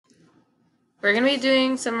We're going to be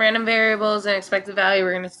doing some random variables and expected value.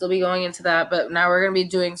 We're going to still be going into that, but now we're going to be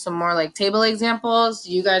doing some more like table examples.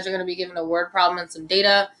 You guys are going to be given a word problem and some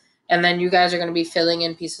data, and then you guys are going to be filling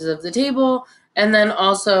in pieces of the table, and then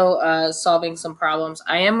also solving some problems.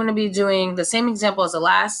 I am going to be doing the same example as the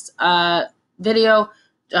last video,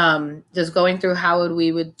 just going through how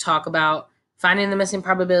we would talk about finding the missing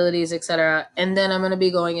probabilities, etc. And then I'm going to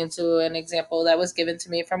be going into an example that was given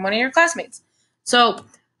to me from one of your classmates. So,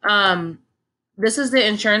 this is the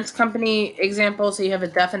insurance company example. So you have a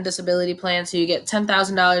death and disability plan. So you get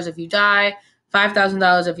 $10,000 if you die,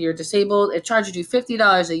 $5,000 if you're disabled. It charges you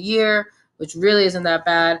 $50 a year, which really isn't that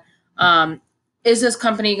bad. Is this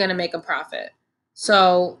company going to make a profit?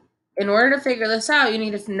 So in order to figure this out, you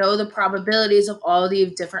need to know the probabilities of all the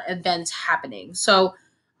different events happening. So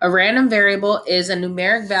a random variable is a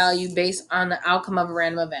numeric value based on the outcome of a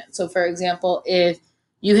random event. So for example, if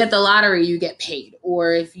you hit the lottery, you get paid.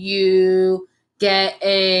 Or if you get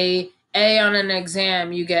a on an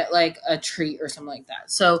exam, you get like a treat or something like that.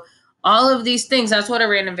 So all of these things, that's what a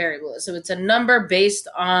random variable is. So it's a number based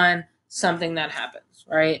on something that happens,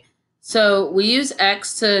 right? So we use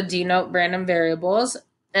X to denote random variables,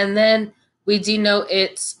 and then we denote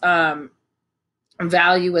its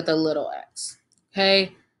value with a little x,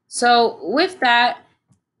 okay? So with that,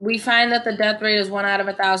 we find that the death rate is 1 out of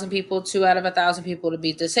 1,000 people, 2 out of 1,000 people to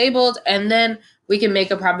be disabled, and then we can make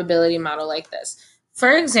a probability model like this.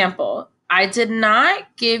 For example, I did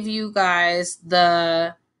not give you guys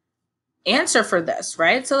the answer for this,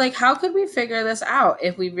 right? So like, how could we figure this out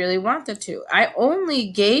if we really wanted to? I only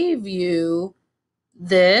gave you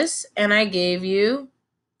this, and I gave you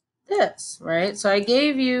this, right? So I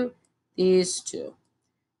gave you these two.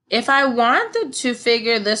 If I wanted to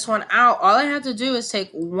figure this one out, all I have to do is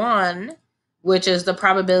take 1, which is the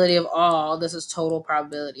probability of all. This is total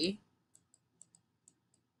probability.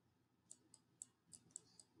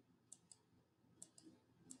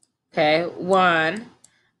 Okay, 1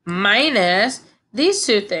 minus these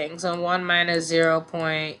two things. So 1 minus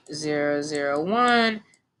 0.001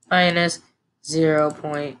 minus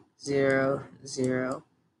 0.002.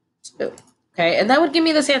 Okay, and that would give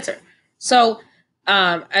me this answer. So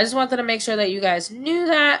I just wanted to make sure that you guys knew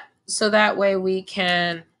that, so that way we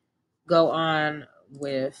can go on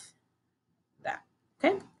with that.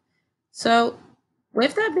 Okay, so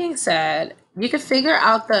with that being said, you can figure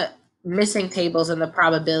out the missing tables in the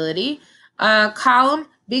probability column,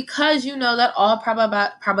 because you know that all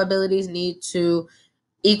probabilities need to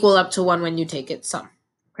equal up to 1 when you take its sum.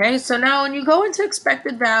 Okay, so now when you go into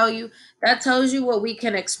expected value, that tells you what we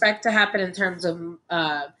can expect to happen in terms of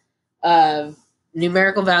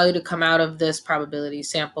numerical value to come out of this probability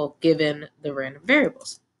sample given the random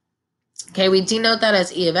variables. Okay, we denote that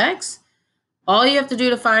as E of X. All you have to do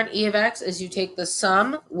to find E of X is you take the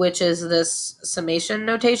sum, which is this summation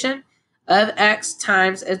notation, of X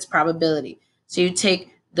times its probability. So you take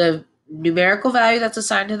the numerical value that's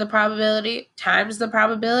assigned to the probability times the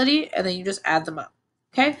probability, and then you just add them up.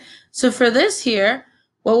 Okay, so for this here,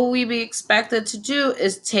 what will we be expected to do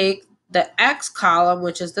is take the X column,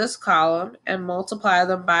 which is this column, and multiply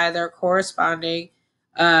them by their corresponding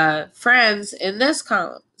friends in this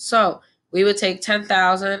column. So we would take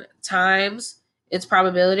 10,000 times its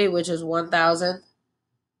probability, which is 1,000.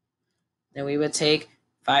 Then we would take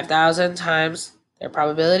 5,000 times their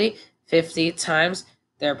probability, 50 times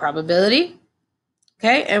their probability.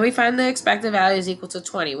 Okay, and we find the expected value is equal to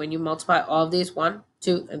 20 when you multiply all of these, 1,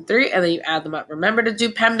 2, and 3, and then you add them up. Remember to do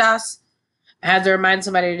PEMDAS. I had to remind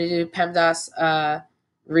somebody to do PEMDAS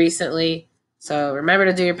recently, so remember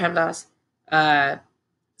to do your PEMDAS.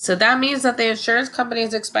 So that means that the insurance company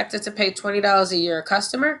is expected to pay $20 a year a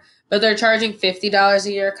customer, but they're charging $50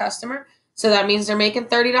 a year a customer. So that means they're making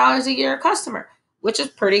 $30 a year a customer, which is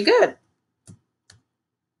pretty good.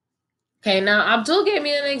 Okay, now Abdul gave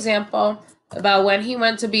me an example about when he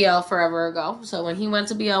went to BL forever ago. So when he went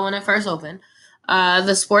to BL when it first opened,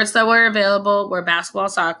 the sports that were available were basketball,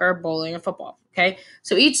 soccer, bowling, and football. Okay,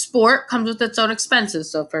 so each sport comes with its own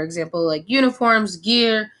expenses. So for example, like uniforms,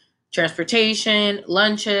 gear, transportation,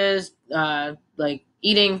 lunches, like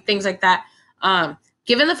eating, things like that.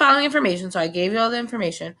 Given the following information, so I gave you all the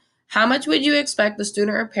information, how much would you expect the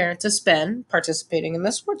student or parent to spend participating in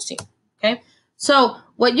the sports team? Okay, so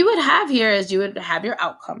what you would have here is you would have your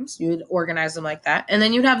outcomes. You would organize them like that, and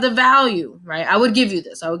then you'd have the value, right? I would give you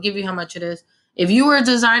this. I would give you how much it is. If you were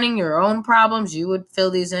designing your own problems, you would fill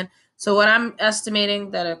these in. So what I'm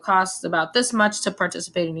estimating that it costs about this much to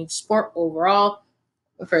participate in each sport overall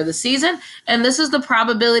for the season. And this is the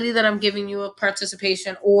probability that I'm giving you of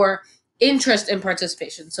participation or interest in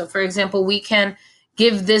participation. So for example, we can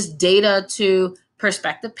give this data to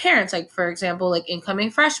prospective parents, like for example, like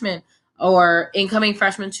incoming freshmen or incoming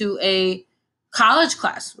freshmen to a college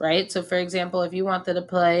class, right? So for example, if you wanted to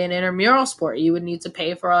play an intramural sport, you would need to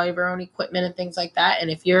pay for all of your own equipment and things like that.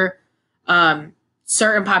 And if you're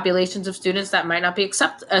certain populations of students, that might not be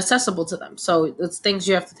accessible to them. So it's things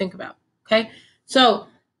you have to think about. Okay. So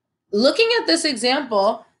looking at this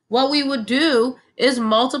example, what we would do is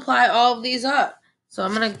multiply all of these up. So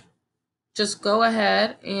I'm going to just go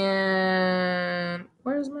ahead and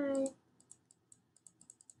where's my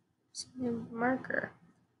marker?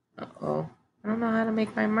 Uh-oh. I don't know how to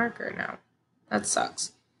make my marker now. That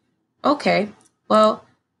sucks. Okay. Well,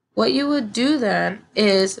 what you would do then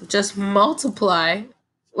is just multiply.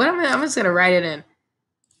 I'm just going to write it in.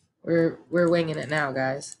 We're winging it now,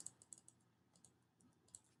 guys.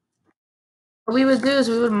 What we would do is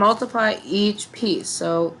we would multiply each piece.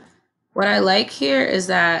 So what I like here is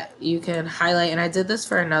that you can highlight, and I did this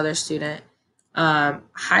for another student,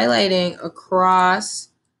 highlighting across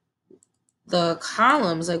the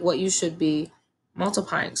columns, like what you should be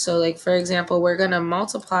multiplying. So like, for example, we're going to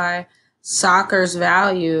multiply soccer's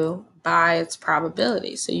value by its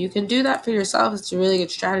probability. So you can do that for yourself. It's a really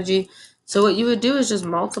good strategy. So what you would do is just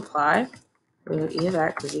multiply. E of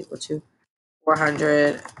x is equal to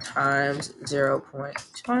 400 times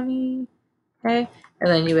 0.20. Okay. And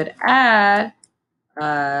then you would add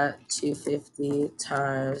 250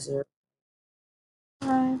 times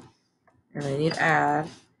 0.5. And then you'd add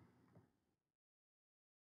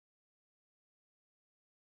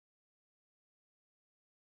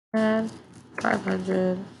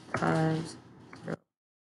 500 times 0.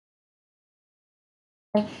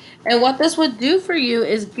 Okay. And what this would do for you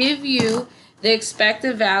is give you the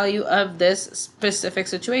expected value of this specific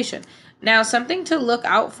situation. Now, something to look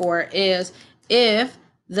out for is if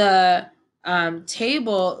the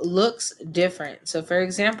table looks different. So, for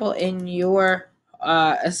example, in your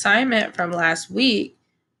assignment from last week,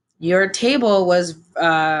 your table was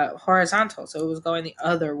horizontal, so it was going the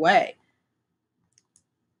other way.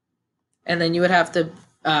 And then you would have to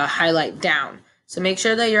highlight down. So make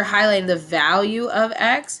sure that you're highlighting the value of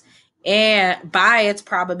x and by its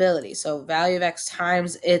probability. So value of x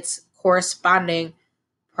times its corresponding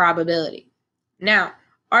probability. Now,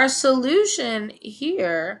 our solution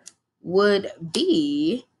here would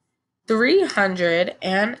be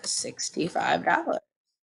 $365.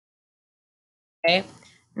 Okay.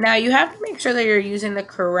 Now you have to make sure that you're using the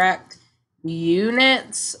correct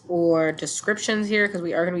units or descriptions here because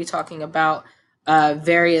we are going to be talking about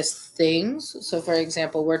various things. So for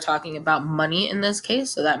example, we're talking about money in this case.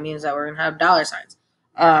 So that means that we're going to have dollar signs.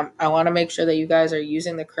 I want to make sure that you guys are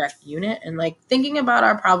using the correct unit and like thinking about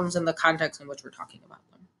our problems in the context in which we're talking about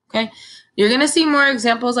them. Okay. You're going to see more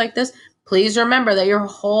examples like this. Please remember that your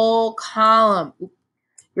whole column of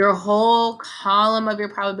your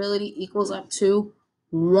probability equals up to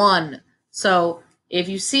 1. So if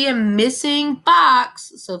you see a missing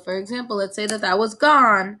box, so for example, let's say that was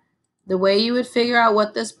gone, the way you would figure out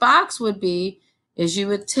what this box would be is you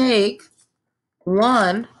would take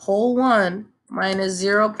 1, whole 1, minus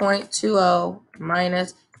 0.20,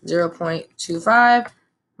 minus 0.25,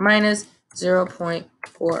 minus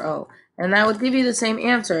 0.40. And that would give you the same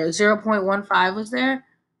answer. 0.15 was there,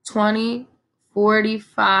 20,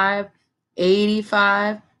 45,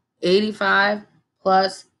 85, 85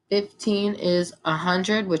 plus 15 is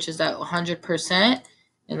 100, which is that 100%.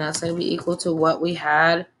 And that's going to be equal to what we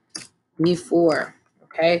had before.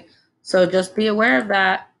 Okay. So just be aware of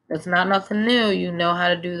that. It's not nothing new. You know how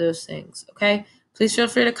to do those things. Okay. Please feel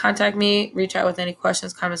free to contact me, reach out with any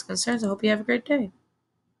questions, comments, concerns. I hope you have a great day.